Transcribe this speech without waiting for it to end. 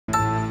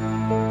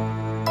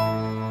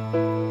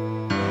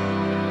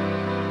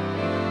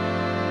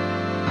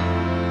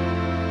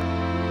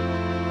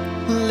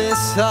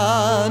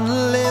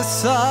Listen,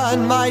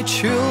 listen, my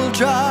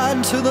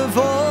children, to the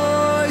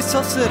voice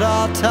of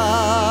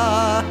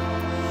Siddhartha.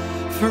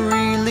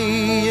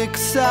 Freely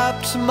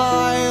accept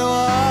my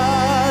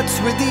words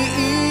with the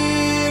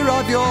ear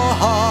of your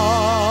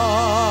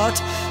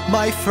heart.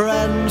 My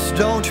friends,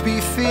 don't be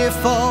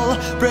fearful,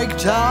 break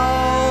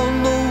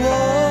down the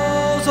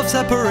walls of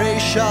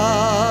separation.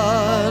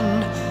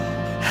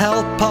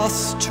 Help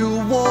us to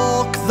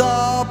walk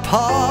the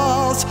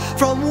paths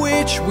from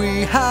which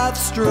we have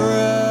strayed.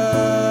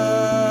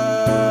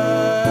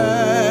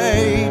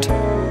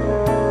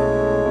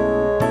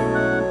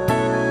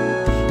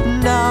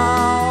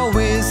 Now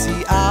is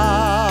the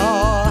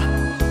hour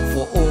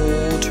for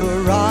all to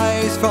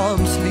arise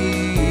from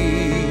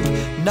sleep.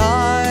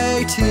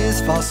 Night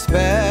is fast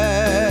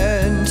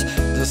spent,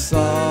 the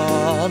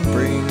sun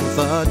brings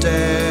the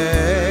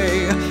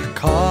day.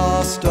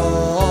 Cast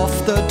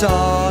off the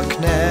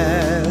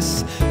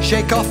darkness,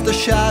 shake off the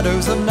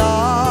shadows of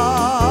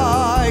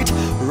night.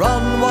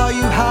 Run while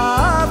you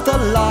have the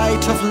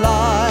light of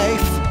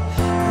life,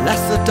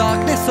 lest the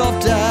darkness of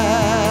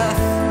death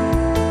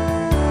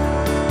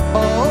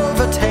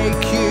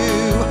overtake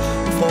you,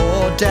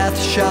 for death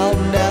shall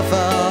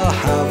never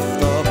have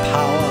the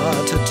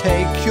power to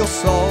take your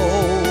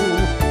soul.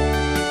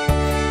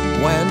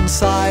 When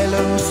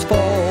silence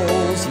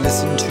falls,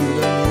 listen to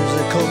the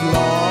music of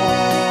love.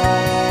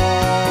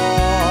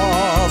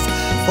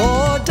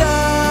 For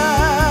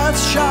death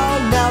shall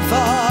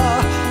never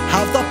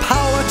have the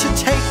power to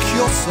take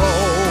your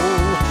soul.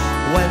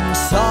 When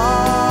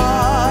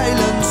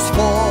silence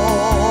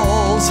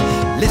falls,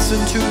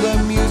 listen to the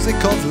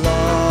music of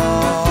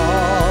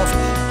love.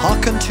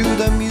 Hearken to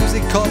the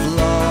music of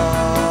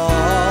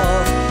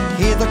love.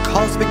 Hear the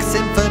cosmic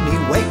symphony